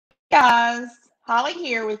Guys, Holly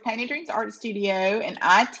here with Painted Dreams Art Studio, and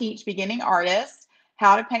I teach beginning artists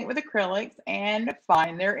how to paint with acrylics and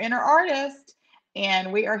find their inner artist.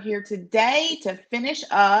 And we are here today to finish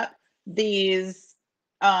up these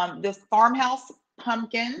this farmhouse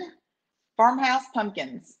pumpkins.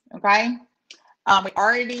 Okay,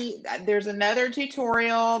 there's another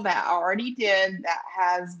tutorial that I already did that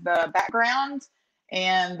has the background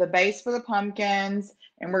and the base for the pumpkins.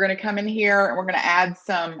 And we're going to come in here and we're going to add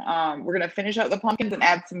some, we're going to finish up the pumpkins and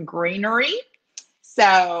add some greenery.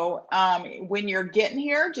 So when you're getting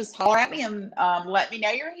here, just holler at me and let me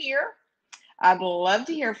know you're here. I'd love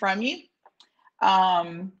to hear from you.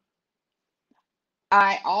 I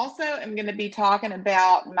also am going to be talking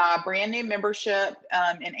about my brand new membership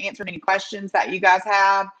and answering any questions that you guys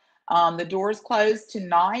have. The doors close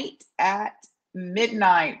tonight at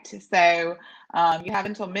midnight. So you have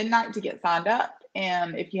until midnight to get signed up.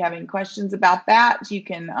 And if you have any questions about that, you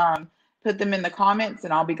can put them in the comments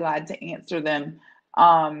and I'll be glad to answer them.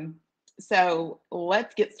 So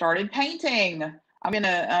let's get started painting. I'm going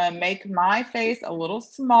to make my face a little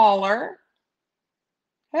smaller.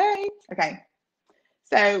 Hey, okay.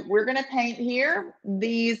 So we're going to paint here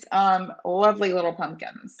these lovely little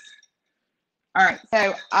pumpkins. All right,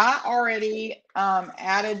 so I already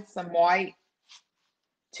added some white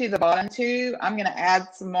to the bottom too. I'm going to add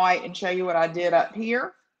some white and show you what I did up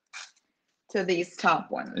here to these top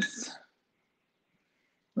ones.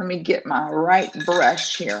 Let me get my right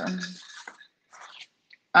brush here.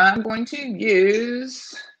 I'm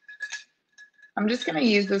just going to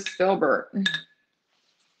use this filbert.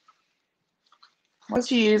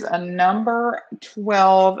 Let's use a number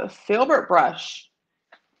 12 filbert brush.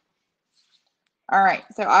 All right,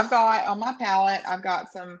 so I've got on my palette, I've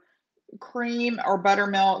got some cream or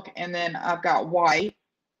buttermilk, and then I've got white,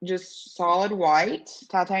 just solid white,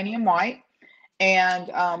 titanium white. And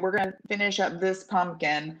we're going to finish up this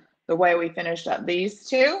pumpkin the way we finished up these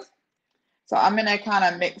two. So I'm going to kind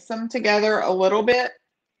of mix them together a little bit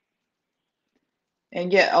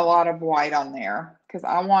and get a lot of white on there because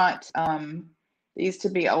I want these to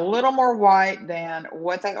be a little more white than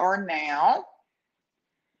what they are now.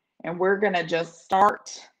 And we're going to just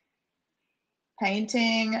start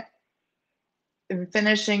painting and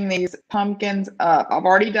finishing these pumpkins up. I've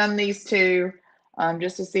already done these two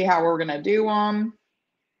just to see how we're going to do them.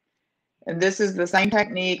 And this is the same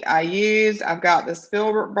technique I used. I've got this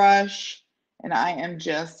filbert brush and I am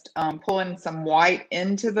just pulling some white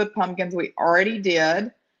into the pumpkins we already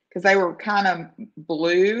did because they were kind of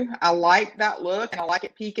blue. I like that look and I like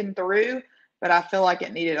it peeking through, but I feel like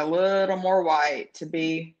it needed a little more white to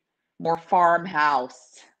be more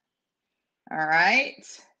farmhouse. All right.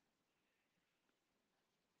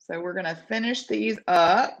 So we're going to finish these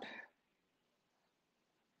up.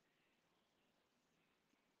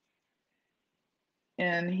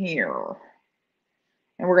 In here.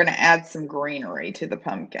 And we're going to add some greenery to the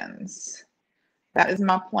pumpkins. That is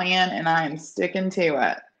my plan and I am sticking to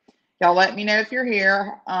it. Y'all let me know if you're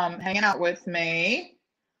here hanging out with me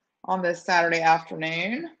on this Saturday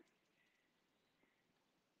afternoon.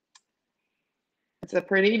 It's a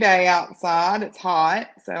pretty day outside. It's hot,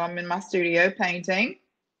 so I'm in my studio painting.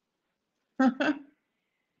 I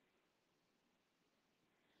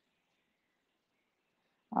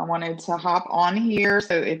wanted to hop on here,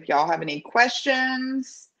 so if y'all have any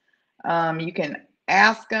questions, you can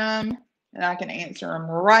ask them, and I can answer them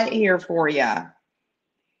right here for you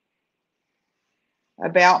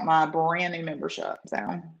about my brand new membership.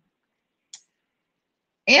 So,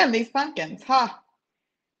 and these pumpkins, huh?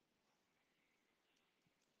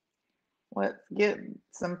 Let's get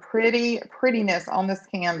some prettiness on this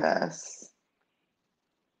canvas.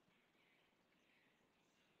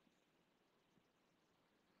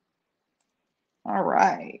 All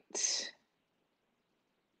right. It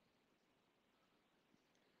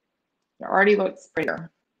already looks prettier.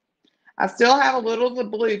 I still have a little of the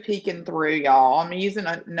blue peeking through, y'all. I'm using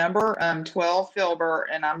a number 12 filbert,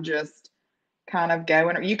 and I'm just kind of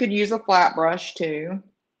going. You could use a flat brush too.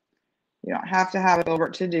 You don't have to have a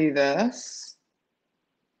filbert to do this.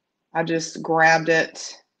 I just grabbed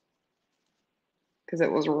it because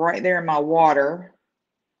it was right there in my water,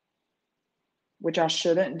 which I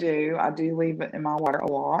shouldn't do. I do leave it in my water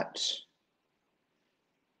a lot.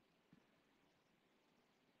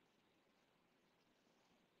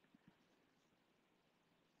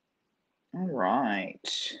 All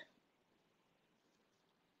right.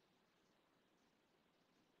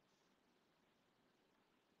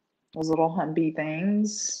 Those little Humvee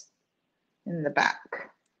things in the back.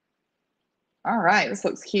 All right, this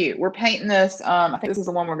looks cute. We're painting this. I think this is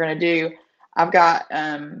the one we're going to do. I've got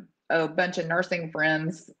a bunch of nursing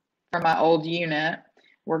friends from my old unit.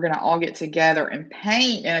 We're going to all get together and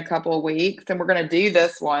paint in a couple of weeks, and we're going to do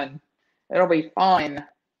this one. It'll be fun.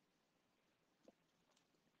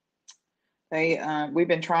 We've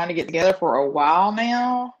been trying to get together for a while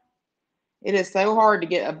now. It is so hard to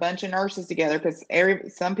get a bunch of nurses together because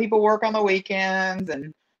some people work on the weekends,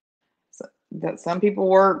 and some people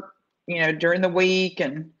work, during the week,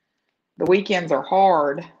 and the weekends are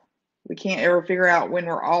hard. We can't ever figure out when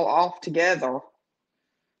we're all off together.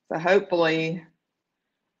 So hopefully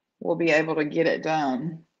we'll be able to get it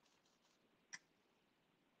done.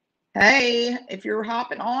 Hey, if you're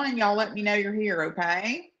hopping on, y'all let me know you're here,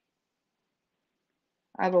 okay?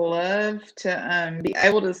 I'd love to be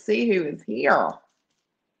able to see who is here.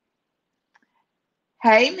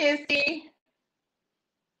 Hey, Missy.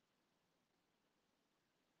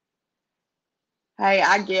 Hey,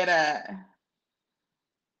 I get it.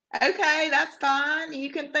 Okay, that's fine.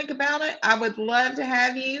 You can think about it. I would love to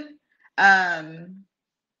have you. I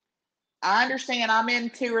understand I'm in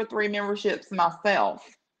 2 or 3 memberships myself.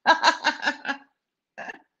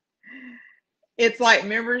 It's like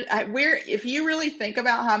if you really think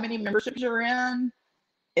about how many memberships you're in,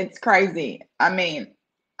 it's crazy. I mean,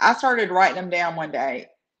 I started writing them down one day.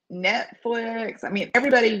 Netflix,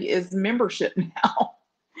 everybody is membership now.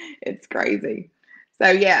 It's crazy. So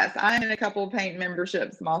yes, I'm in a couple of paint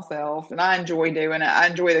memberships myself, and I enjoy doing it. I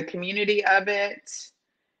enjoy the community of it,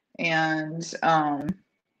 and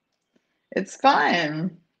it's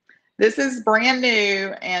fun. This is brand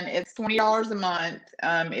new, and it's $20 a month.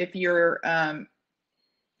 If you're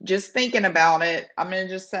just thinking about it, I'm going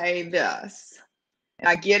to just say this. And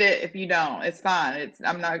I get it if you don't. It's fine.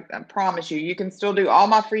 I promise you, you can still do all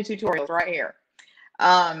my free tutorials right here.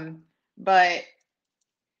 But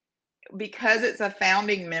because it's a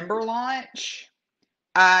founding member launch,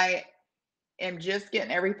 I am just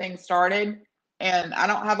getting everything started, and I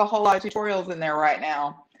don't have a whole lot of tutorials in there right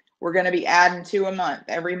now. We're going to be adding 2 a month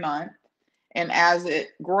every month. And as it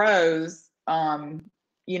grows,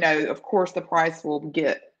 of course the price will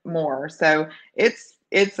get more. So it's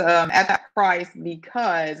at that price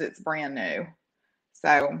because it's brand new.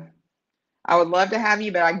 So I would love to have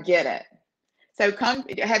you, but I get it. So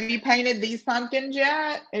have you painted these pumpkins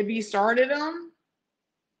yet? Have you started them?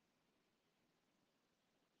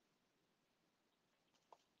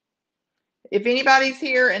 If anybody's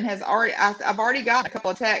here and has already, I've already gotten a couple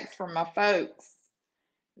of texts from my folks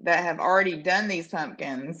that have already done these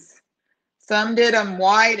pumpkins. Some did them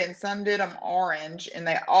white and some did them orange, and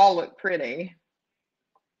they all look pretty.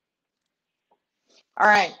 All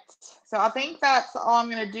right, so I think that's all I'm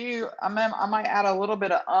going to do. I might add a little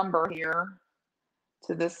bit of umber here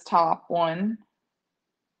to this top one.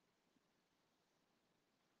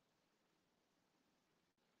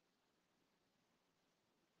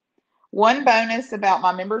 One bonus about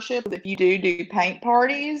my membership is if you do paint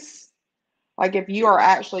parties, like if you are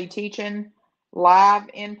actually teaching live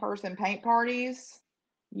in-person paint parties,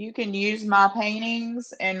 you can use my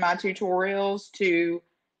paintings and my tutorials to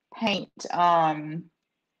paint,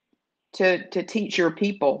 to teach your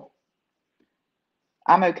people.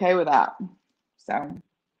 I'm okay with that. So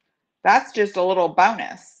that's just a little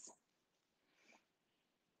bonus.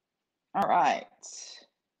 All right.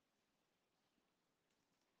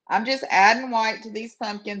 I'm just adding white to these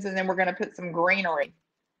pumpkins, and then we're going to put some greenery.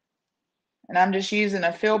 And I'm just using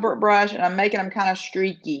a filbert brush, and I'm making them kind of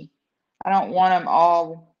streaky. I don't want them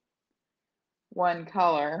all one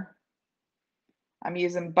color. I'm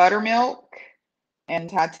using buttermilk and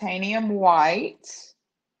titanium white.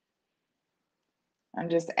 I'm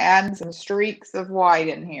just adding some streaks of white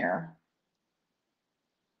in here.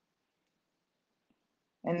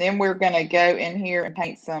 And then we're going to go in here and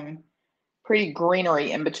paint some pretty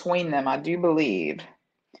greenery in between them, I do believe.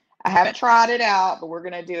 I haven't tried it out, but we're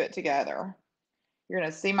going to do it together. You're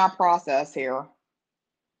going to see my process here.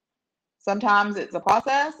 Sometimes it's a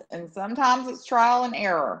process, and sometimes it's trial and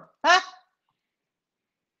error.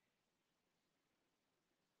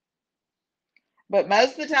 But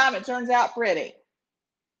most of the time, it turns out pretty.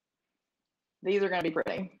 These are going to be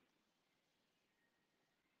pretty.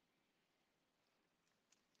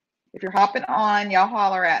 If you're hopping on, y'all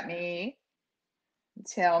holler at me.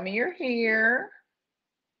 Tell me you're here.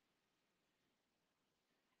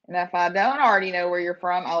 And if I don't already know where you're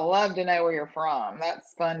from, I love to know where you're from.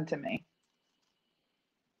 That's fun to me.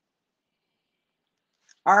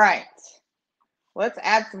 All right. Let's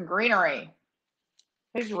add some greenery.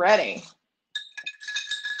 Who's ready?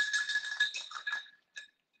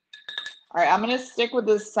 All right, I'm going to stick with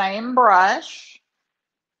the same brush.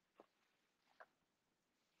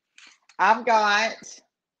 I've got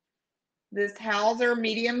this Hauser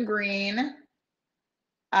medium green.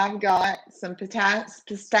 I've got some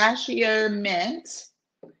pistachio mint,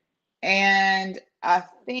 and I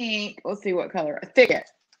think, let's see what color, a thicket.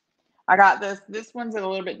 I got this one's a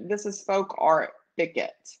little bit, this is folk art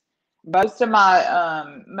thicket. Most of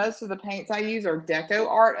the paints I use are Deco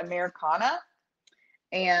Art Americana,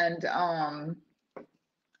 and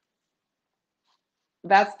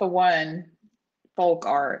that's the one, folk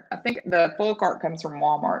art. I think the folk art comes from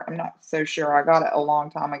Walmart. I'm not so sure. I got it a long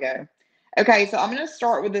time ago. Okay, so I'm going to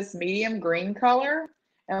start with this medium green color,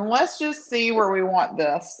 and let's just see where we want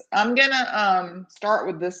this. I'm going to start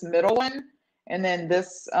with this middle one, and then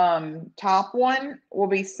this top one will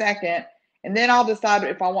be second, and then I'll decide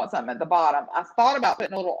if I want something at the bottom. I thought about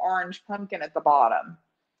putting a little orange pumpkin at the bottom.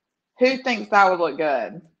 Who thinks that would look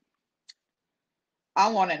good? I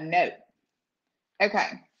want to know. Okay,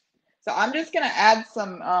 so I'm just going to add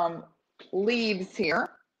some leaves here.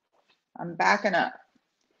 I'm backing up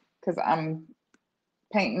because I'm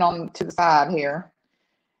painting on to the side here.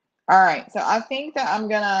 All right, so I think that I'm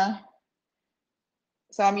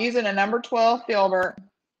using a number 12 filbert,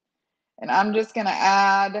 and I'm just going to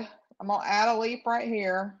add a leaf right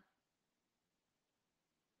here.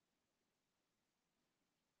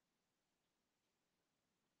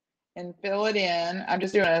 And fill it in. I'm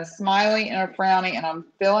just doing a smiley and a frowny, and I'm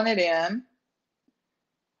filling it in. I'm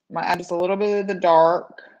going to add just a little bit of the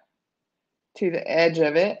dark to the edge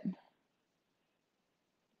of it.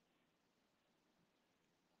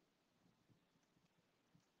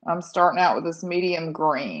 I'm starting out with this medium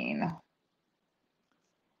green.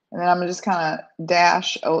 And then I'm just kind of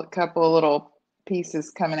dash a couple of little pieces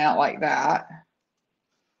coming out like that.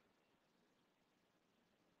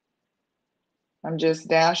 I'm just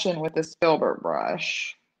dashing with this filbert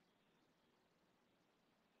brush.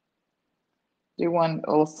 Do one, a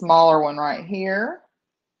little smaller one right here.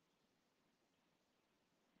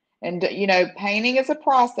 And, you know, painting is a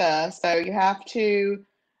process, so you have to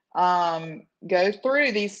go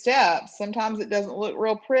through these steps. Sometimes it doesn't look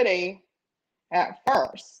real pretty at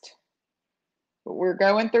first, but we're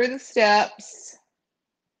going through the steps,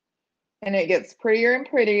 and it gets prettier and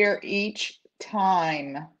prettier each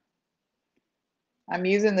time. I'm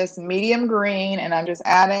using this medium green, and I'm just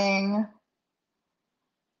adding,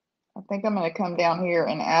 I think I'm going to come down here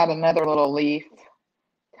and add another little leaf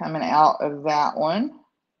coming out of that one.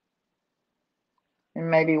 And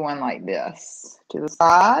maybe one like this to the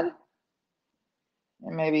side.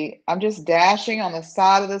 And maybe I'm just dashing on the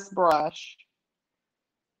side of this brush.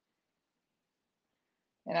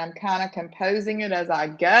 And I'm kind of composing it as I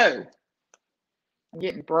go. I'm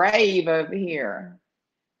getting brave over here.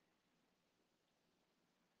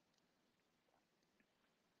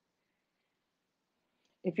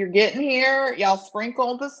 If you're getting here, y'all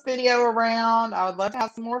sprinkle this video around. I would love to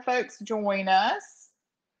have some more folks join us.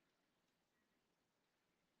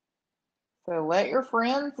 So let your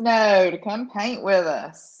friends know to come paint with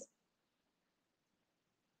us.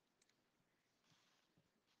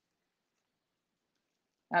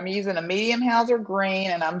 I'm using a medium Hauser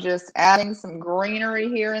green, and I'm just adding some greenery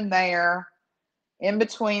here and there in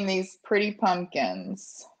between these pretty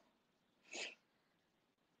pumpkins.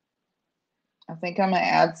 I think I'm going to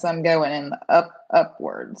add some going in the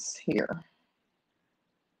upwards here.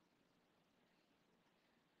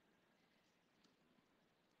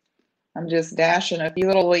 I'm just dashing a few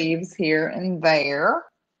little leaves here and there.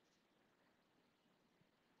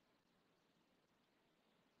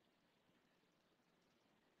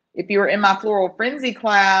 If you were in my Floral Frenzy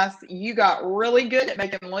class, you got really good at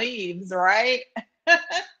making leaves, right?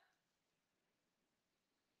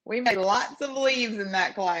 We made lots of leaves in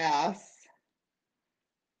that class.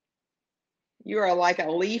 You are like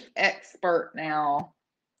a leaf expert now.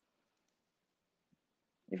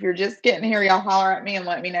 If you're just getting here, y'all holler at me and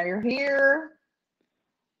let me know you're here.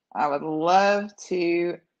 I would love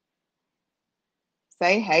to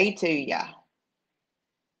say hey to ya.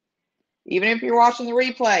 Even if you're watching the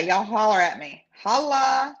replay, y'all holler at me.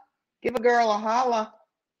 Holla. Give a girl a holla.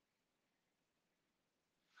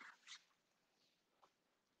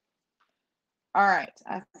 All right.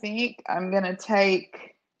 I think I'm going to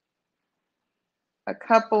take a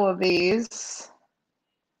couple of these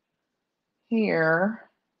here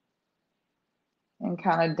and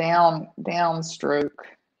kind of downstroke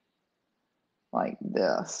like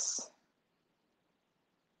this.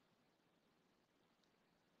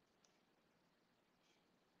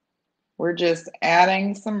 We're just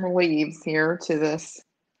adding some leaves here to this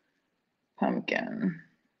pumpkin.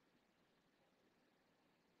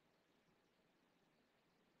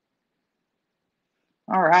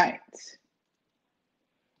 All right.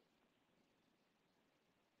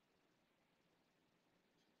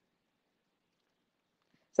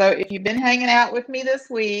 So if you've been hanging out with me this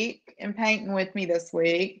week and painting with me this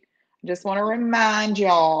week, I just want to remind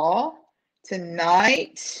y'all,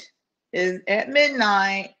 tonight is at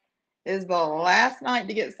midnight is the last night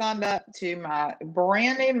to get signed up to my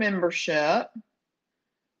brand new membership.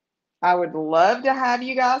 I would love to have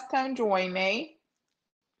you guys come join me.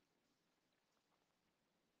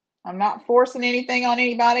 I'm not forcing anything on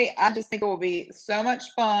anybody. I just think it will be so much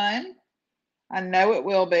fun. I know it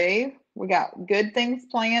will be. We got good things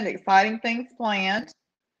planned, exciting things planned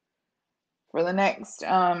for the next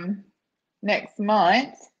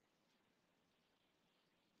month.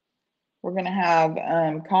 We're going to have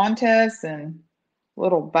contests and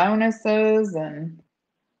little bonuses and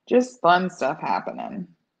just fun stuff happening.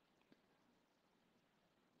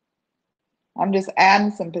 I'm just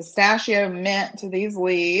adding some pistachio mint to these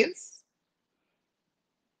leaves.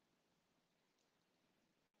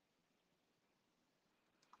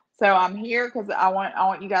 So I'm here because I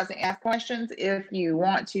want you guys to ask questions if you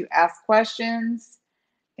want to ask questions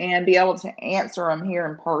and be able to answer them here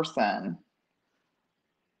in person.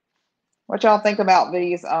 What y'all think about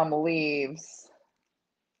these leaves?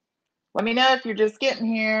 Let me know if you're just getting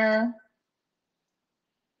here.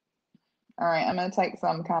 All right, I'm going to take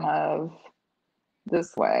some kind of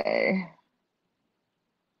this way.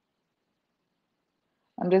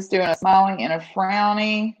 I'm just doing a smiling and a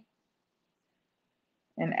frowny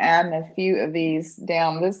and adding a few of these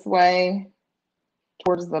down this way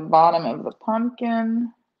towards the bottom of the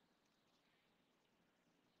pumpkin.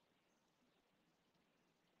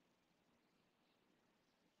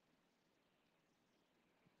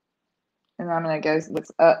 And I'm going to go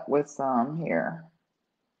up with some here.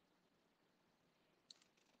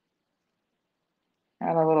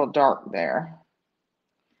 Add a little dark there.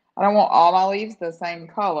 I don't want all my leaves the same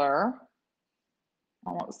color. I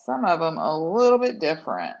want some of them a little bit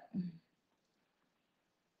different.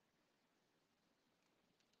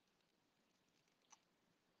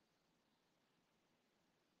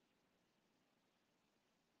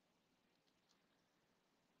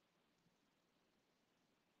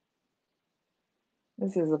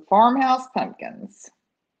 This is a Farmhouse Pumpkins.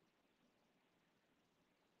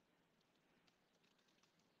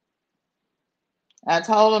 I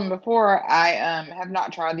told them before I have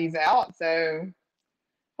not tried these out, so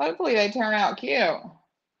hopefully they turn out cute.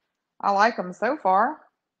 I like them so far.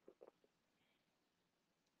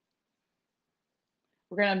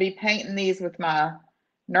 We're going to be painting these with my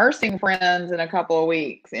nursing friends in a couple of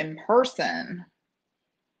weeks in person.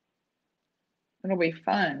 It'll be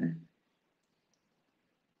fun.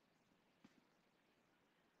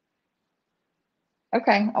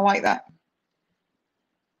 Okay, I like that.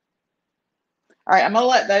 All right, I'm going to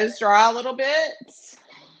let those dry a little bit,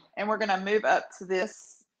 and we're going to move up to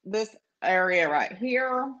this area right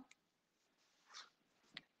here.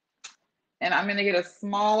 And I'm going to get a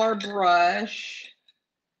smaller brush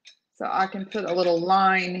so I can put a little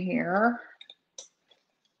line here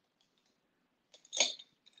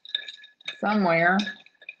somewhere.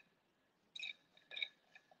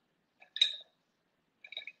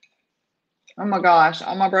 Oh my gosh,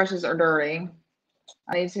 all my brushes are dirty.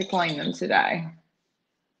 I need to clean them today.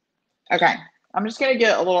 Okay, I'm just going to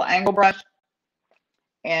get a little angle brush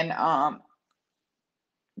and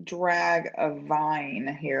drag a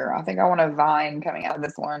vine here. I think I want a vine coming out of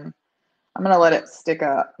this one. I'm going to let it stick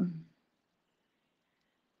up. And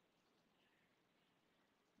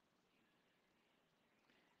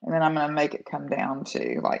then I'm going to make it come down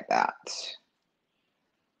too, like that.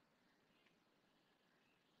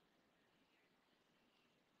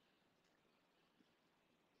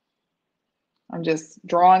 I'm just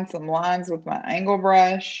drawing some lines with my angle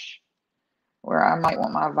brush where I might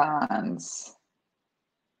want my vines.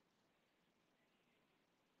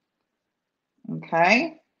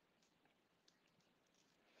 Okay.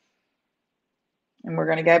 And we're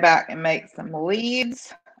going to go back and make some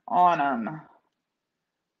leaves on them.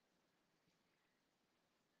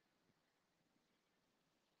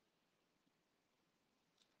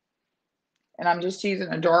 And I'm just using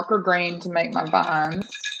a darker green to make my vines.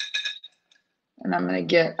 And I'm going to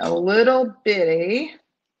get a little bitty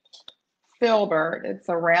filbert. It's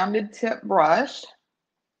a rounded tip brush.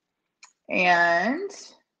 And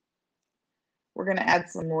we're going to add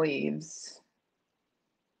some leaves.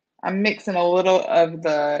 I'm mixing a little of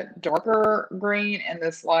the darker green and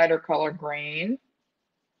this lighter color green.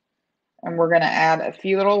 And we're going to add a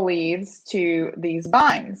few little leaves to these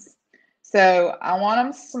vines. So I want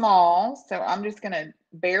them small. So I'm just going to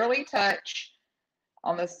barely touch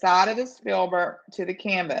on the side of this filbert to the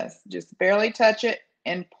canvas. Just barely touch it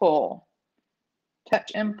and pull.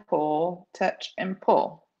 Touch and pull, touch and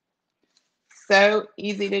pull. so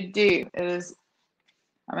easy to do. It is.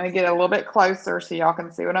 I'm going to get a little bit closer so y'all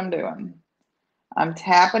can see what I'm doing. I'm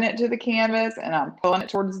tapping it to the canvas and I'm pulling it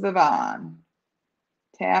towards the vine.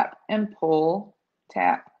 Tap and pull,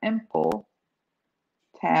 tap and pull,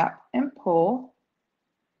 tap and pull,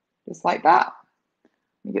 just like that.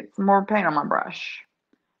 Let me get some more paint on my brush.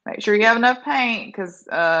 Make sure you have enough paint because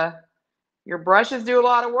your brushes do a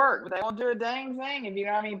lot of work, but they won't do a dang thing if you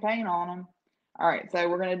don't have any paint on them. All right, so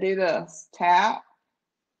we're going to do this. Tap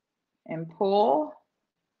and pull.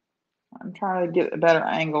 I'm trying to get a better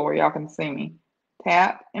angle where y'all can see me.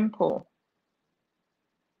 Tap and pull.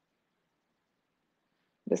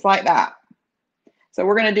 Just like that. So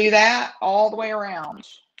we're going to do that all the way around.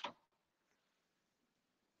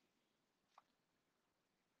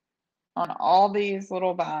 On all these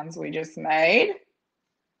little vines we just made.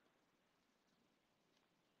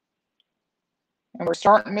 And we're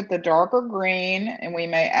starting with the darker green, and we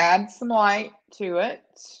may add some light to it.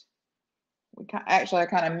 Actually, I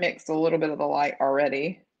kind of mixed a little bit of the light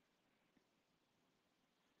already.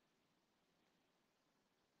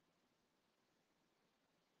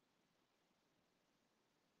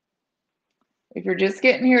 If you're just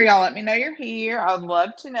getting here, y'all let me know you're here. I'd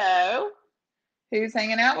love to know who's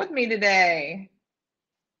hanging out with me today.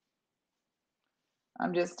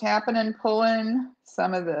 I'm just tapping and pulling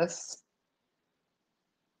some of this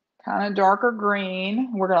kind of darker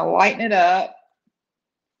green. We're going to lighten it up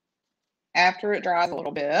after it dries a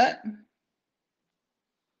little bit.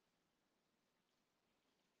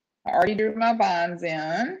 I already drew my vines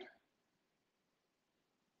in.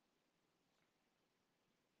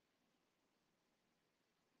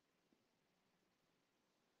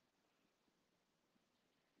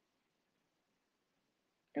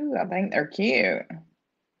 Ooh, I think they're cute.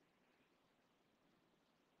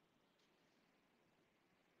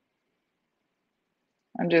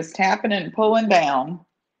 I'm just tapping and pulling down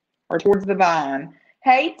or towards the vine.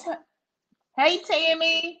 Hey,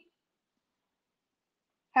 Tammy.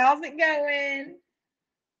 How's it going?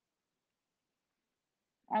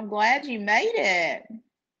 I'm glad you made it.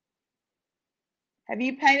 Have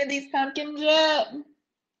you painted these pumpkins yet?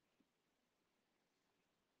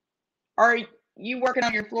 Or are you working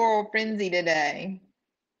on your floral frenzy today?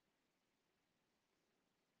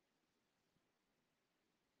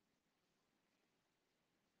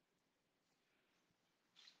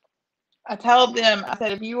 I told them, I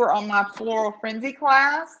said, if you were on my floral frenzy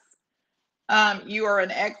class, you are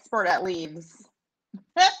an expert at leaves.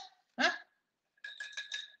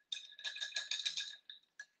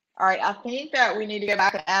 All right, I think that we need to go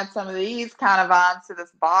back and add some of these kind of vines to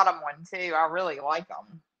this bottom one too. I really like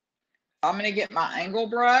them. I'm going to get my angle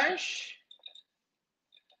brush.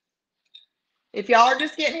 If y'all are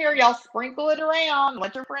just getting here, y'all sprinkle it around.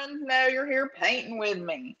 Let your friends know you're here painting with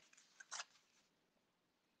me.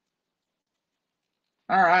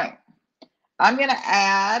 All right. I'm going to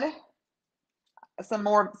add some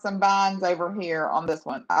vines over here on this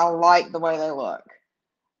one. I like the way they look.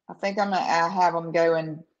 I think I'm going to have them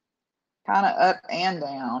going kind of up and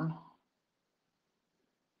down.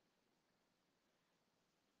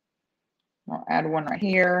 I'll add one right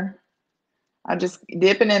here. I'm just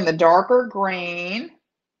dipping in the darker green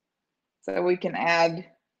so we can add.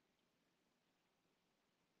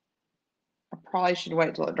 I probably should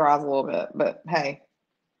wait till it dries a little bit, but hey,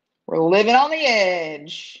 we're living on the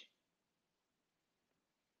edge.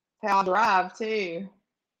 That's how I drive too.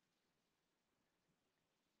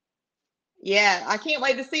 Yeah, I can't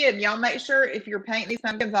wait to see it. Y'all make sure if you're painting these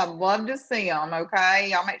pumpkins, I'd love to see them, okay?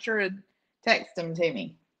 Y'all make sure to text them to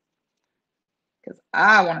me because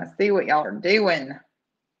I want to see what y'all are doing.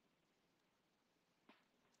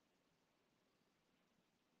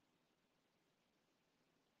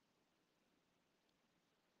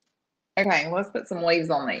 Okay, let's put some leaves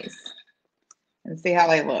on these and see how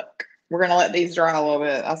they look. We're going to let these dry a little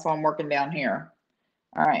bit. That's why I'm working down here.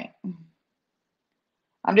 All right.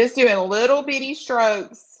 I'm just doing little bitty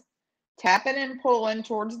strokes, tapping and pulling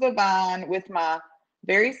towards the vine with my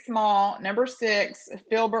very small number 6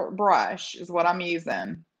 filbert brush is what I'm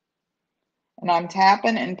using. And I'm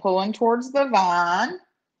tapping and pulling towards the vine.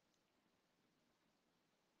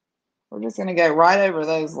 We're just going to go right over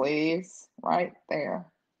those leaves right there.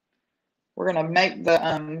 We're going to make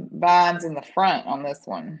the vines in the front on this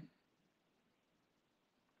one.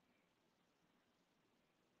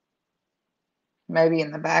 Maybe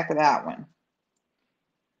in the back of that one.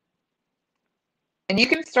 And you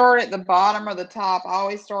can start at the bottom or the top. I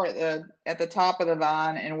always start at the top of the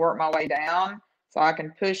vine and work my way down so I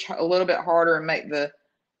can push a little bit harder and make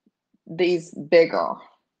these bigger.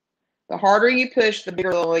 The harder you push, the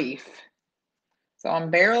bigger the leaf. So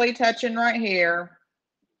I'm barely touching right here.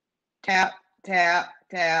 Tap, tap,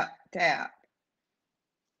 tap, tap.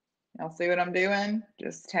 Y'all see what I'm doing?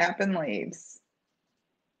 Just tapping leaves.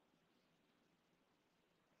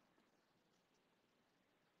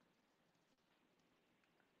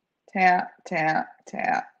 Tap, tap,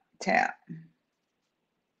 tap, tap.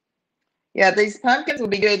 Yeah, these pumpkins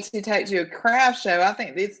would be good to take to a craft show. I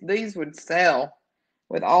think these would sell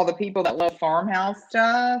with all the people that love farmhouse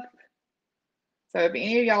stuff. So if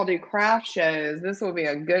any of y'all do craft shows, this will be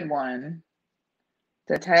a good one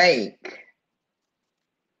to take.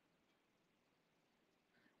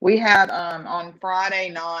 We have on Friday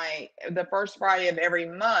night, the first Friday of every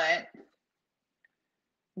month,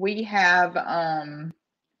 we have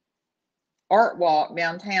art walk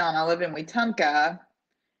downtown. I live in Wetumpka.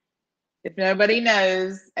 If nobody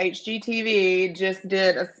knows, HGTV just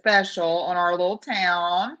did a special on our little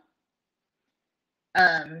town.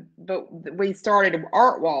 But we started an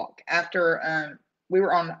art walk after we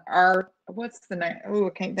were on our, what's the name? Oh, I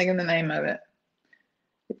can't think of the name of it.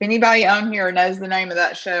 If anybody on here knows the name of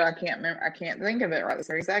that show, I can't remember. I can't think of it right this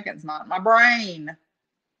very second. It's not in my brain.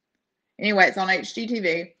 Anyway, it's on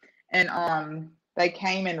HGTV, and they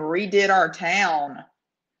came and redid our town,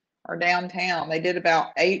 our downtown. They did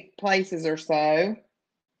about 8 places or so,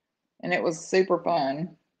 and it was super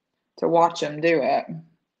fun to watch them do it.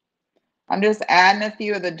 I'm just adding a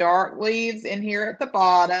few of the dark leaves in here at the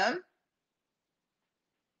bottom.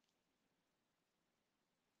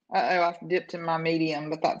 Uh-oh, I dipped in my medium,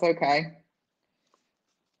 but that's okay.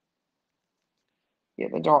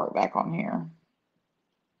 Get the dark back on here.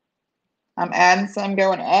 I'm adding some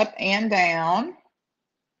going up and down.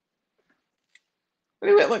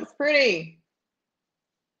 Ooh, it looks pretty.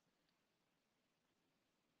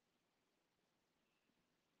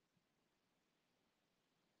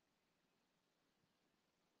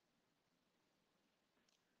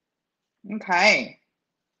 Okay.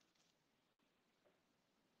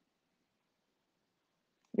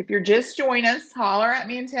 If you're just joining us, holler at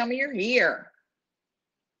me and tell me you're here.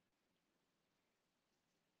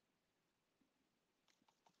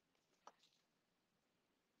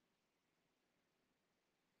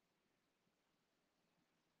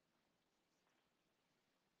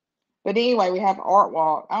 But anyway, we have art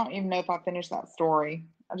walk. I don't even know if I finished that story.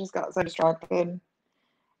 I just got so distracted.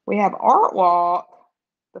 We have art walk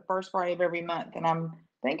the first Friday of every month, and I'm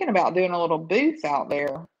thinking about doing a little booth out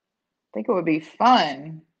there. I think it would be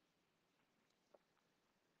fun.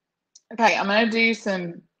 Okay, I'm going to do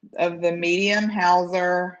some of the medium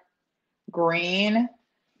Hauser green,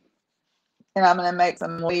 and I'm going to make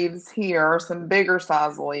some leaves here, some bigger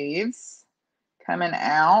size leaves coming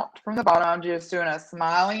out from the bottom. I'm just doing a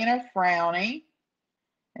smiley and a frowny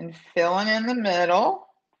and filling in the middle.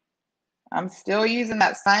 I'm still using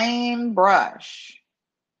that same brush.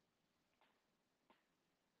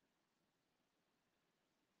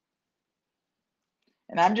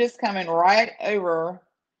 And I'm just coming right over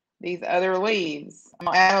these other leaves. I'm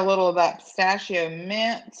going to add a little of that pistachio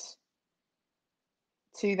mint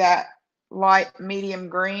to that light medium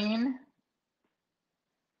green.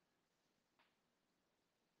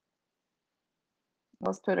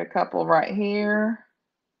 Let's put a couple right here.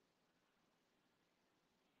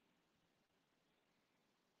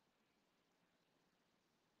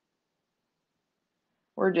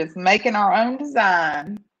 We're just making our own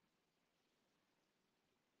design.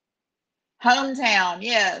 Hometown,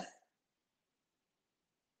 yes.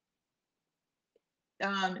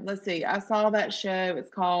 Let's see. I saw that show. It's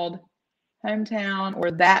called Hometown, or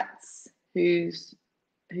That's Who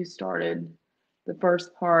Started the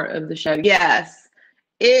first part of the show. Yes.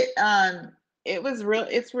 It was real.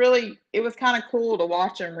 It was kind of cool to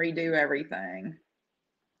watch them redo everything.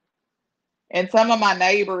 And some of my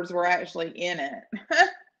neighbors were actually in it.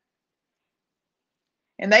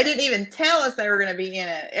 And they didn't even tell us they were going to be in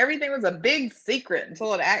it. Everything was a big secret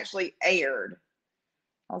until it actually aired.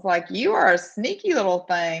 I was like, you are a sneaky little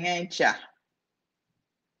thing, ain't ya?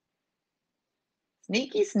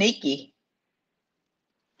 Sneaky, sneaky.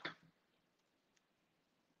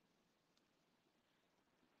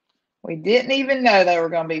 We didn't even know they were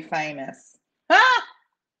going to be famous. Ah!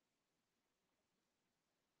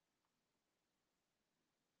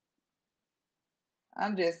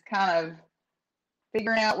 I'm just kind of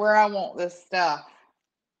figuring out where I want this stuff.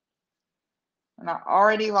 And I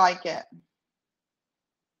already like it.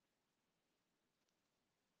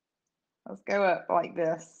 Let's go up like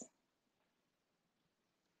this.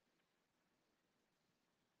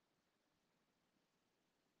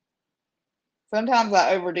 Sometimes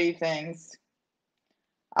I overdo things.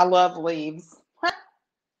 I love leaves.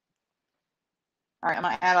 All right, I'm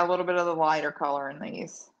going to add a little bit of the lighter color in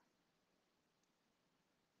these.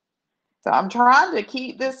 So I'm trying to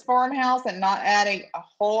keep this farmhouse and not adding a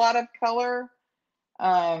whole lot of color.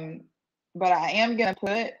 But I am going to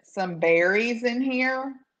put some berries in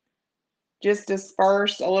here. Just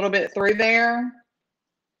disperse a little bit through there.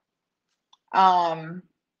 I'm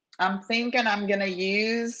thinking I'm going to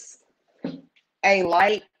use a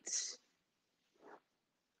light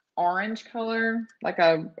orange color, like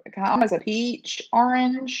almost a peach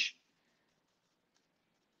orange.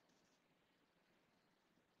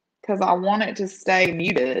 Because I want it to stay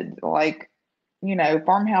muted, like, you know,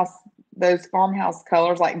 those farmhouse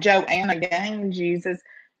colors, like Joanna Gaines uses,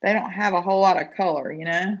 they don't have a whole lot of color, you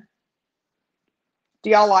know. Do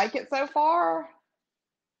y'all like it so far?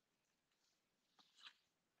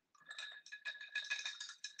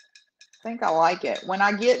 I think I like it. When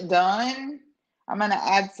I get done, I'm going to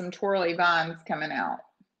add some twirly vines coming out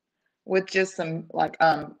with just some like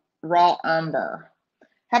raw umber.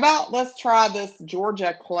 How about let's try this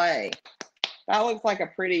Georgia clay? That looks like a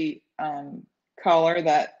pretty color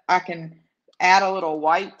that I can add a little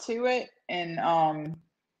white to it and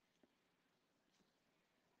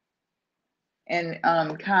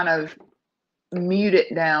kind of mute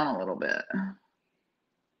it down a little bit.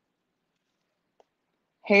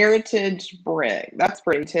 Heritage brick. That's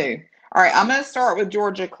pretty too. All right, I'm going to start with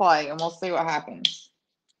Georgia clay and we'll see what happens.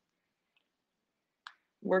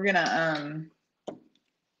 We're going to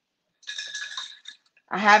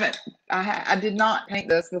I did not paint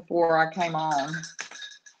this before I came on.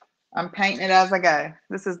 I'm painting it as I go.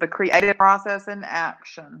 This is the creative process in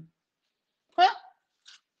action. Huh?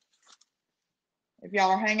 If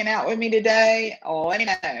y'all are hanging out with me today, let me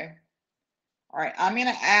know. All right, I'm going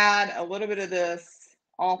to add a little bit of this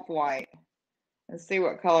off-white and see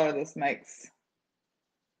what color this makes.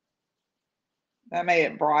 That made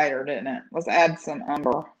it brighter, didn't it? Let's add some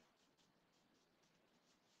umber.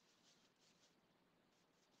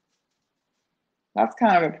 That's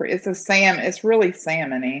kind of it's really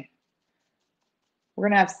salmon-y. We're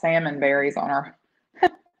going to have salmon berries on our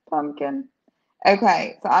pumpkin.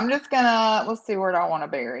 Okay, so I'm just going to, let's see, where do I want a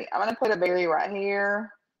berry? I'm going to put a berry right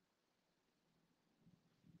here.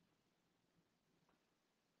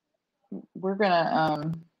 We're going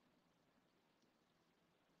to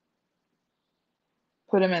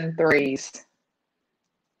put them in threes.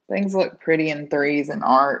 Things look pretty in threes in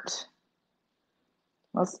art.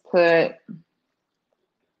 Let's put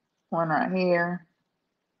one right here.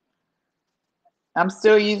 I'm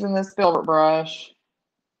still using this filbert brush.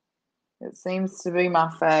 It seems to be my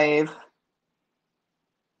fave.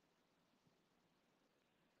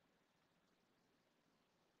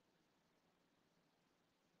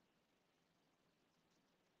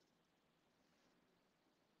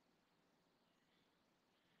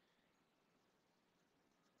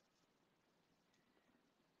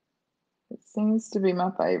 It seems to be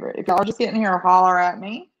my favorite. If y'all are just getting here, holler at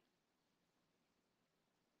me.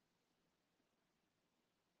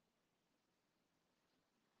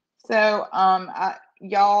 So,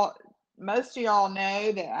 most of y'all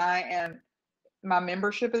know that my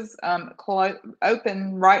membership is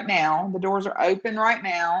open right now. The doors are open right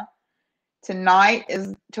now. Tonight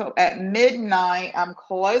is at midnight. I'm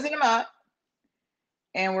closing them up,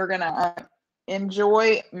 and we're gonna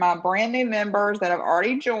enjoy my brand new members that have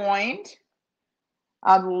already joined.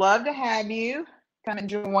 I'd love to have you come and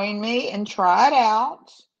join me and try it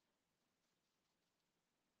out.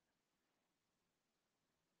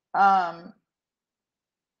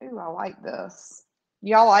 Ooh, I like this.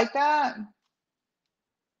 Y'all like that?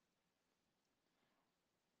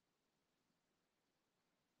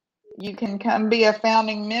 You can come be a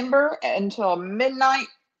founding member until midnight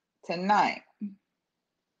tonight.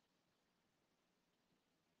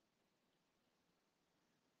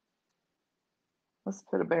 Let's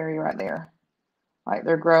put a berry right there. Like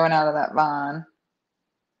they're growing out of that vine.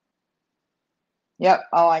 Yep,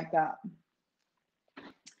 I like that.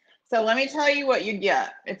 So let me tell you what you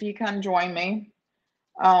get if you come join me.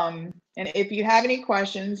 And if you have any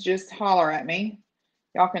questions, just holler at me.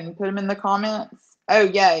 Y'all can put them in the comments. Oh,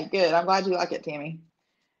 yay, good. I'm glad you like it, Tammy.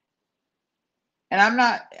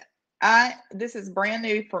 And this is brand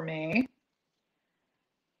new for me.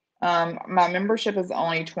 My membership is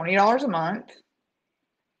only $20 a month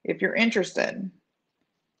if you're interested.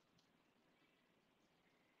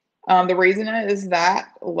 The reason it is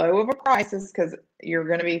that low of a price is because you're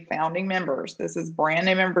going to be founding members. This is brand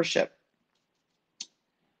new membership.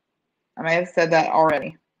 I may have said that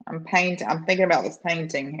already. I'm thinking about this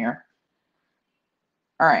painting here.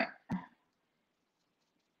 All right.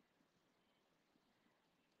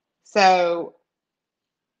 So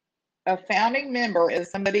A founding member is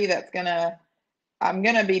somebody that's I'm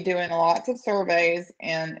gonna be doing lots of surveys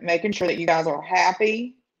and making sure that you guys are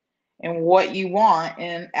happy and what you want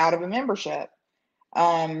out of a membership.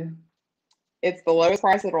 It's the lowest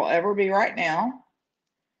price it'll ever be right now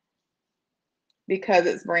because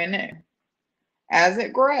it's brand new. As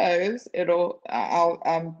it grows, it'll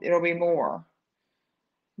be more.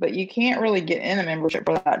 But you can't really get in a membership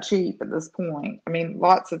for that cheap at this point. I mean,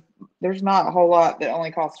 there's not a whole lot that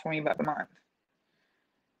only costs $20 a month.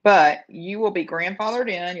 But you will be grandfathered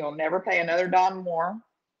in. You'll never pay another dime more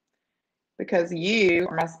because you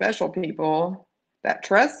are my special people that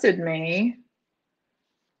trusted me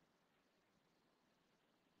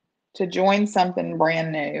to join something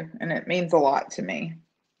brand new. And it means a lot to me.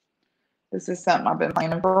 This is something I've been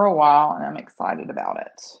planning for a while, and I'm excited about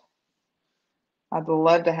it. I'd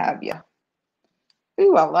love to have you.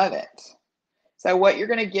 Ooh, I love it. So what you're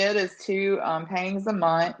going to get is 2 paintings a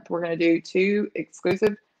month. We're going to do 2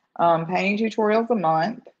 exclusive painting tutorials a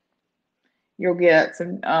month. You'll get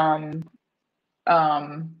some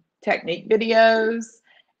technique videos,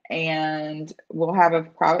 and we'll have a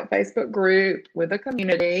private Facebook group with a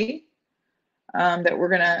community that we're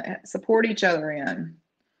going to support each other in.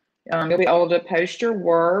 You'll be able to post your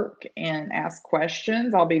work and ask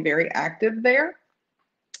questions. I'll be very active there.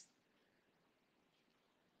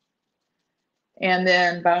 And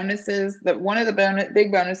then bonuses, one of the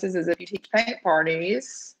big bonuses is if you teach paint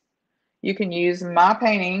parties, you can use my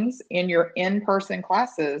paintings in your in-person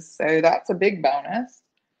classes. So that's a big bonus.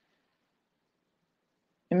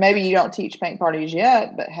 And maybe you don't teach paint parties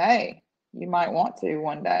yet, but hey, you might want to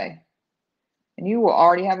one day. And you will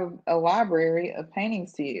already have a library of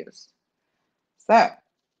paintings to use. So,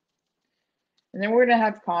 and then we're going to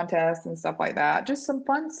have contests and stuff like that. Just some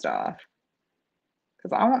fun stuff.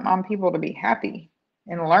 Because I want my people to be happy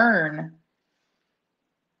and learn.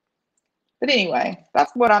 But anyway,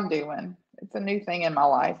 that's what I'm doing. It's a new thing in my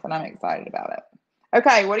life, and I'm excited about it.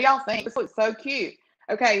 Okay, what do y'all think? This looks so cute.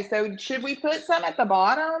 Okay, so should we put some at the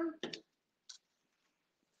bottom?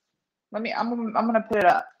 I'm gonna put it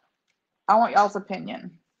up. I want y'all's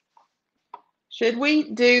opinion. Should we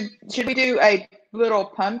do a little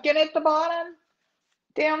pumpkin at the bottom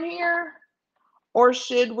down here? Or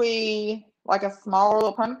should we, like a small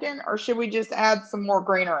little pumpkin, or should we just add some more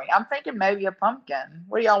greenery? I'm thinking maybe a pumpkin.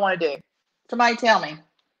 What do y'all want to do? Somebody tell me.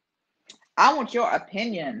 I want your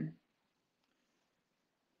opinion.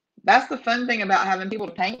 That's the fun thing about having people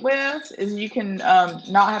to paint with, is you can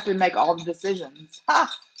not have to make all the decisions.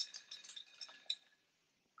 Ha!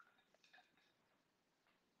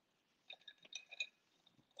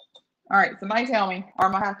 All right, somebody tell me, or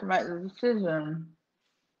I'm going to have to make the decision.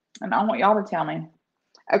 And I want y'all to tell me.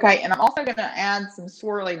 Okay, and I'm also going to add some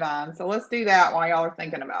swirly vines. So let's do that while y'all are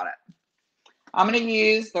thinking about it. I'm going to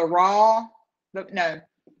use the raw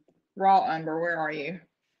umber. Where are you?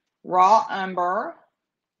 Raw umber.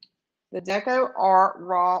 The Deco Art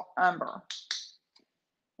Raw Umber.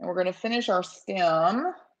 And we're going to finish our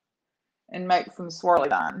stem and make some swirly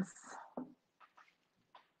vines.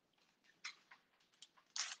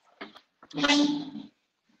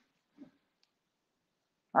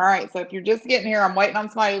 All right, so if you're just getting here, I'm waiting on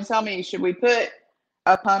somebody to tell me, should we put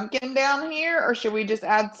a pumpkin down here, or should we just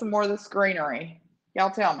add some more of this greenery? Y'all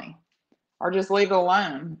tell me. Or just leave it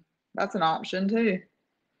alone. That's an option too.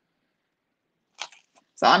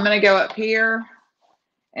 So I'm going to go up here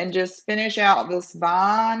and just finish out this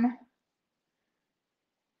vine.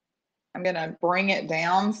 I'm going to bring it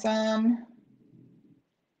down some,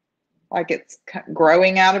 like it's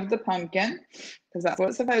growing out of the pumpkin, because that's what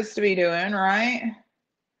it's supposed to be doing, right?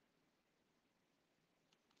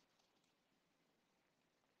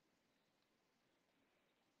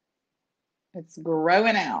 It's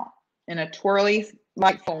growing out in a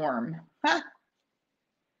twirly-like form. Huh?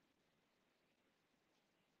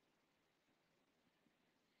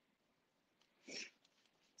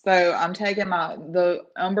 So I'm taking the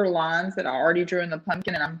umber lines that I already drew in the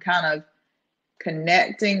pumpkin, and I'm kind of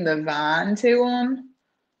connecting the vine to them.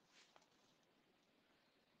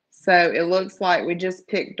 So it looks like we just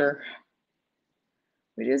picked her.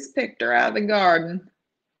 We just picked her out of the garden.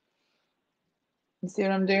 You see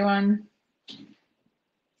what I'm doing?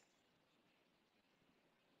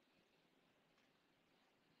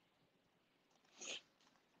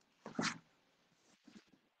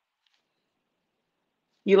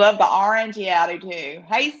 You love the orange? Yeah, I do too.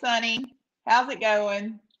 Hey, Sunny. How's it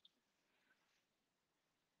going?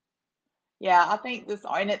 Yeah, I think this,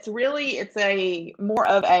 and it's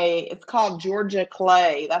called Georgia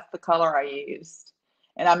clay. That's the color I used.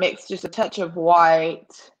 And I mixed just a touch of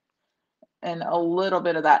white and a little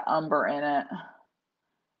bit of that umber in it.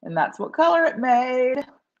 And that's what color it made.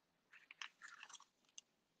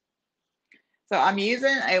 So I'm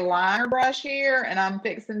using a liner brush here, and I'm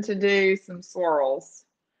fixing to do some swirls.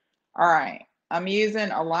 All right, I'm using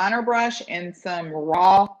a liner brush and some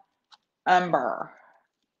raw umber.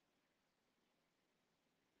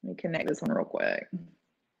 Let me connect this one real quick.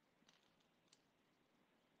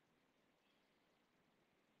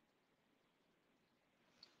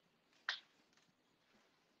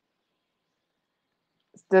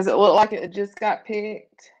 Does it look like it just got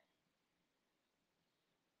picked?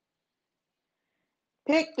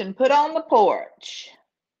 Picked and put on the porch.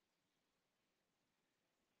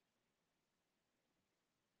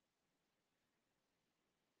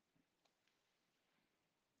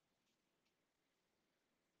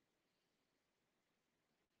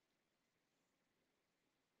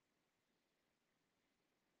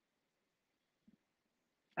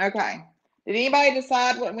 Okay. Did anybody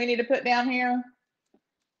decide what we need to put down here?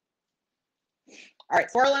 All right,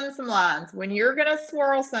 swirling some lines. When you're going to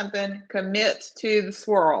swirl something, commit to the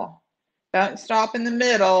swirl. Don't stop in the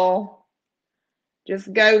middle.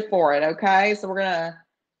 Just go for it, okay? So we're going to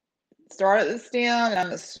start at the stem, and I'm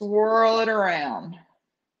going to swirl it around.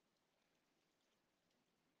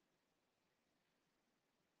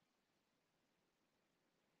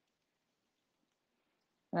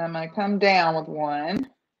 And I'm going to come down with one.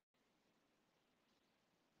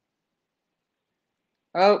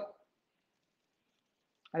 Oh,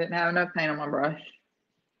 I didn't have enough paint on my brush.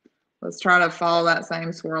 Let's try to follow that same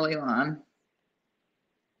swirly line.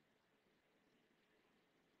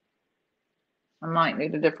 I might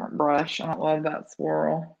need a different brush. I don't love that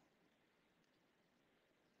swirl.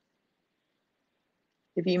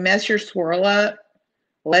 If you mess your swirl up,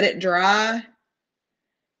 let it dry.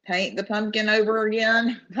 Paint the pumpkin over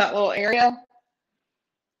again, that little area,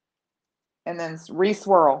 and then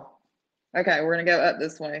re-swirl. Okay, we're going to go up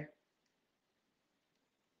this way.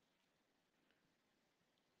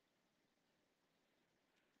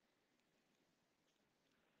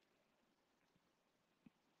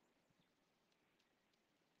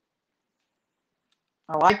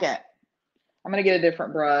 I like it. I'm going to get a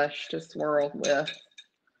different brush to swirl with.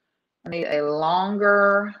 I need a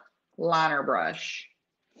longer liner brush.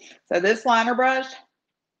 So this liner brush,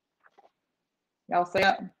 y'all see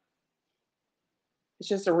it? It's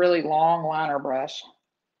just a really long liner brush.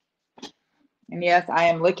 And yes, I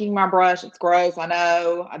am licking my brush. It's gross. I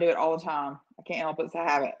know. I do it all the time. I can't help it. It's a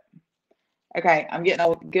habit. Okay, I'm getting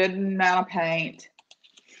a good amount of paint.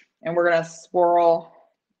 And we're going to swirl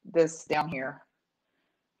this down here.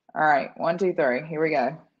 All right, 1, 2, 3. Here we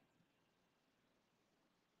go.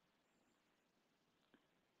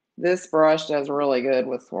 This brush does really good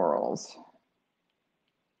with swirls.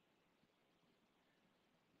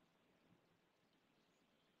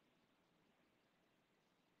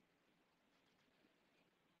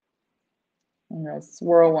 I'm going to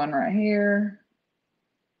swirl one right here.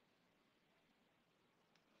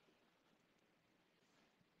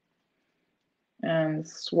 And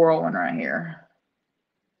swirl one right here.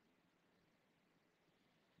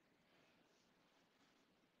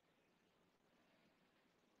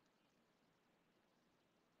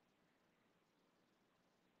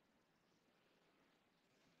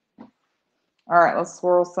 All right, let's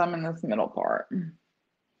swirl some in this middle part.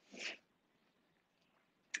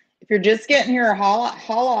 If you're just getting here,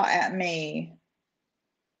 holla at me.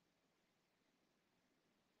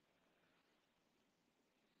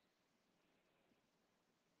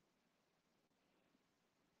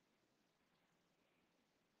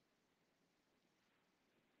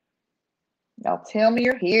 Y'all tell me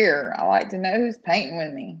you're here. I like to know who's painting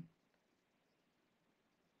with me.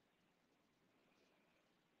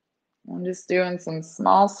 I'm just doing some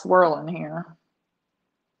small swirling here.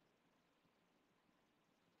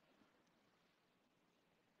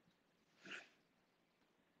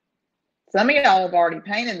 Some of y'all have already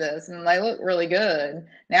painted this and they look really good.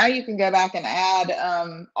 Now you can go back and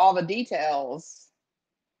add all the details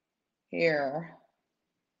here.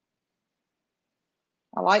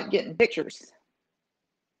 I like getting pictures.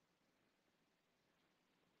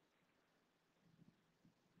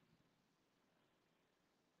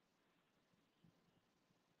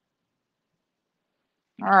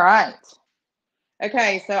 All right.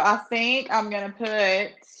 Okay, so I think I'm going to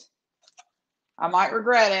put, I might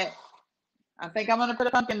regret it. I think I'm going to put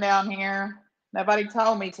a pumpkin down here. Nobody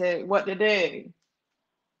told me what to do.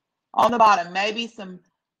 On the bottom, maybe some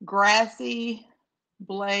grassy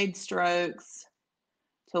blade strokes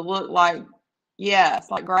to look like,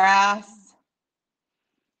 yes, like grass.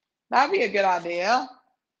 That'd be a good idea.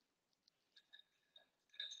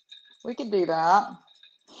 We could do that.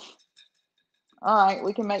 All right,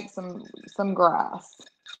 we can make some grass.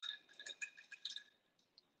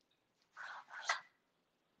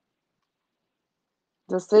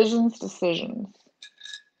 Decisions.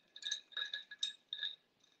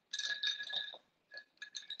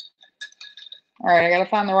 All right, I gotta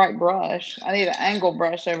find the right brush. I need an angle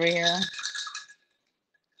brush over here.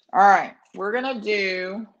 All right, we're gonna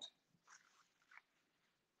do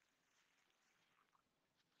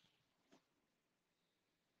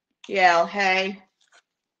hey.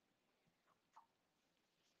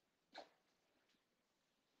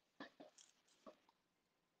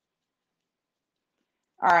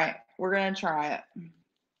 All right, we're gonna try it.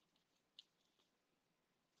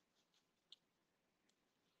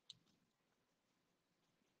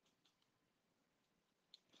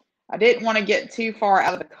 I didn't want to get too far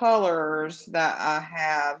out of the colors that I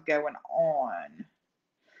have going on.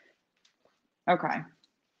 Okay.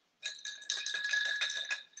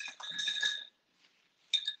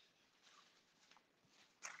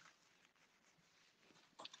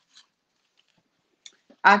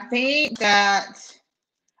 I think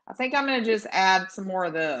I'm going to just add some more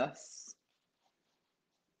of this.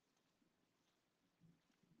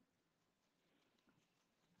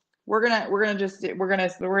 We're gonna just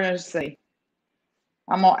see.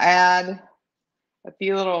 I'm gonna add a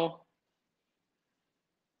few little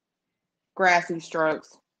grassy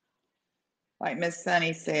strokes, like Miss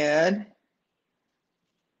Sunny said.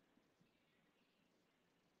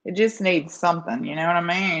 It just needs something, you know what I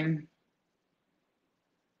mean?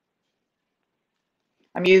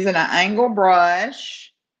 I'm using an angle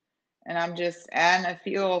brush, and I'm just adding a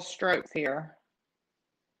few little strokes here.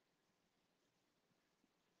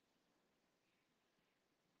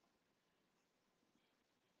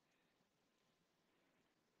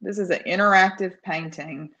 This is an interactive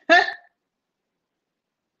painting.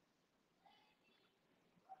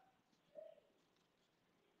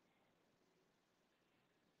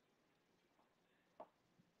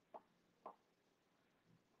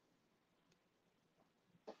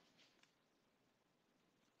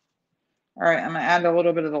 All right, I'm going to add a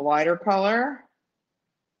little bit of the lighter color.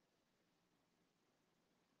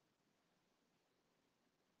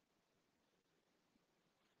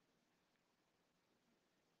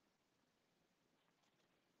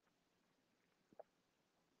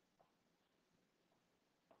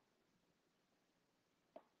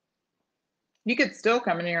 You could still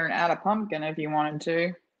come in here and add a pumpkin if you wanted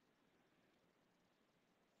to.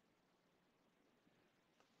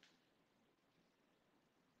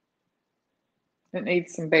 It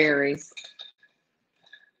needs some berries.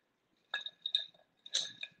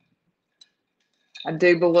 I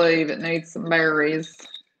do believe it needs some berries.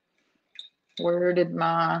 Where did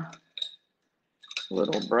my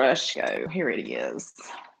little brush go? Here it is.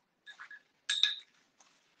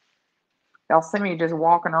 Y'all see me just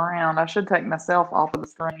walking around. I should take myself off of the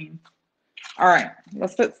screen. All right,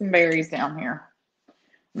 let's put some berries down here.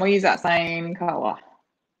 We'll use that same color.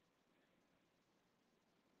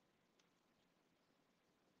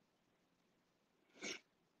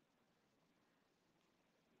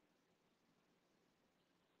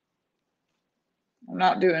 I'm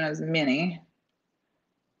not doing as many.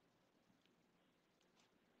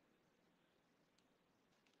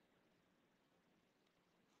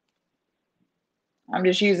 I'm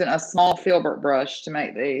just using a small filbert brush to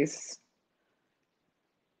make these.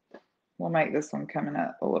 We'll make this one coming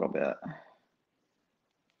up a little bit.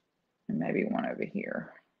 And maybe one over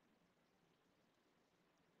here.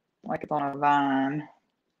 Like it's on a vine.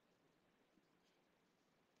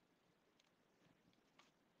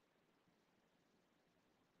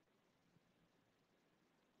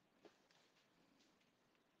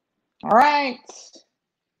 All right.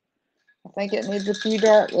 I think it needs a few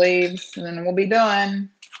dark leaves, and then we'll be done.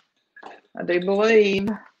 I do believe.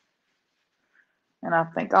 And I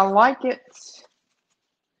think I like it.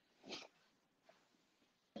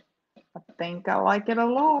 I think I like it a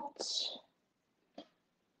lot.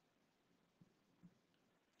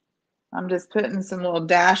 I'm just putting some little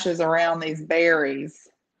dashes around these berries,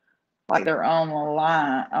 like they're on a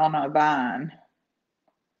line, on a vine.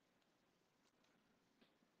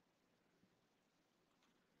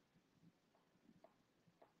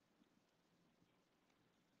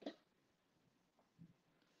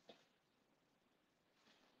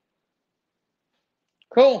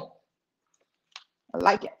 Cool. I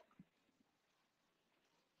like it.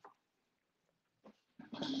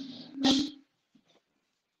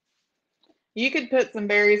 You could put some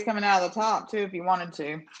berries coming out of the top too if you wanted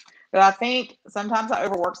to. But I think sometimes I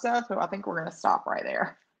overwork stuff, so I think we're going to stop right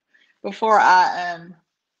there before I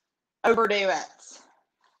overdo it.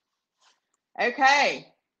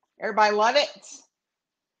 Okay. Everybody love it?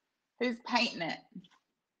 Who's painting it?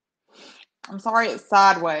 I'm sorry it's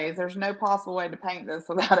sideways. There's no possible way to paint this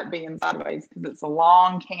without it being sideways because it's a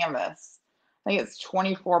long canvas. I think it's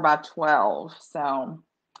 24 by 12. So,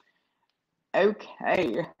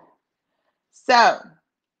 okay. So,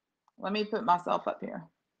 let me put myself up here.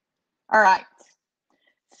 All right.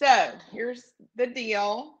 So, here's the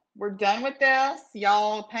deal. We're done with this.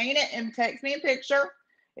 Y'all paint it and text me a picture.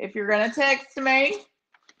 If you're going to text me,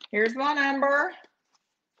 here's my number.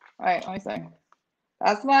 Wait, let me see.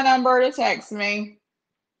 That's my number to text me.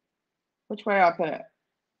 Which way do I put it?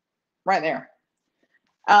 Right there.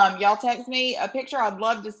 Y'all text me a picture. I'd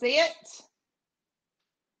love to see it.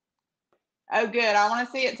 Oh, good. I want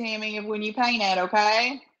to see it, Tammy, when you paint it,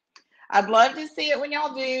 okay? I'd love to see it when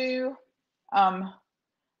y'all do.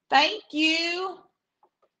 Thank you.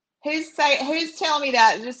 Who's telling me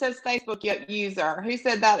that? It just says Facebook user. Who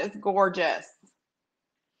said that is gorgeous?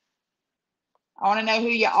 I want to know who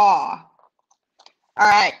you are. All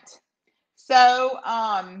right. So,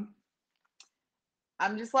 I'm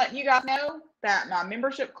just letting you guys know that my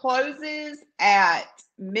membership closes at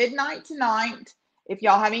midnight tonight. If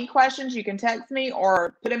y'all have any questions, you can text me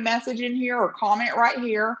or put a message in here or comment right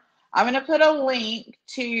here. I'm going to put a link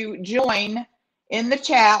to join in the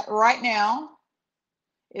chat right now.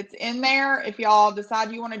 It's in there. If y'all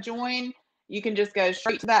decide you want to join, you can just go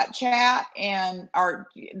straight to that chat or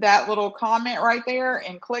that little comment right there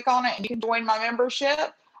and click on it and you can join my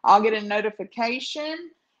membership. I'll get a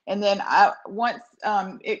notification. And then once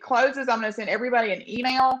it closes, I'm going to send everybody an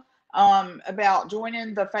email about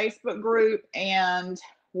joining the Facebook group and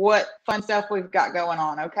what fun stuff we've got going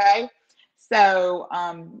on, okay? So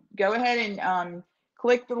go ahead and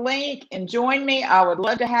click the link and join me. I would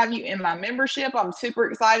love to have you in my membership. I'm super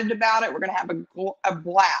excited about it. We're going to have a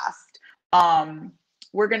blast.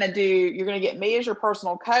 You're going to get me as your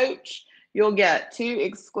personal coach. You'll get 2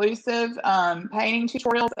 exclusive painting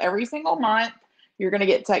tutorials every single month. You're going to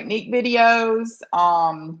get technique videos.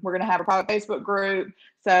 We're going to have a private Facebook group.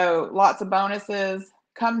 So lots of bonuses.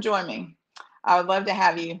 Come join me. I would love to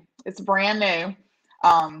have you. It's brand new.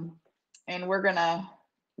 And we're going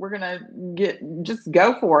to just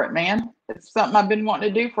go for it, man. It's something I've been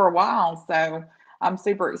wanting to do for a while. So I'm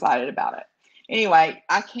super excited about it. Anyway,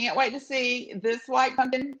 I can't wait to see this white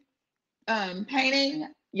pumpkin painting.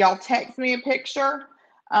 Y'all text me a picture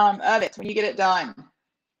of it when you get it done.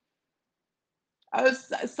 Oh,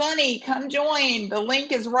 Sunny, come join. The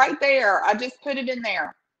link is right there. I just put it in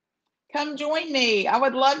there. Come join me. I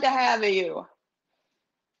would love to have you.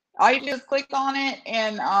 All you just click on it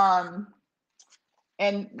and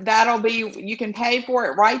that'll be, you can pay for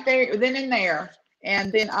it right there, then and there.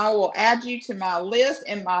 And then I will add you to my list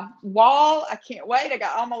and my wall. I can't wait. I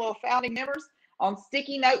got all my little founding members on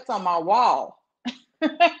sticky notes on my wall.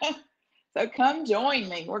 So come join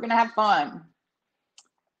me. We're going to have fun.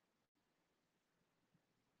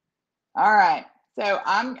 All right. So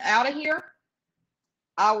I'm out of here.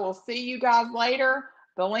 I will see you guys later.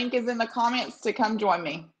 The link is in the comments to come join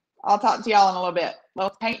me. I'll talk to y'all in a little bit.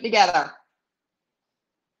 Let's paint together.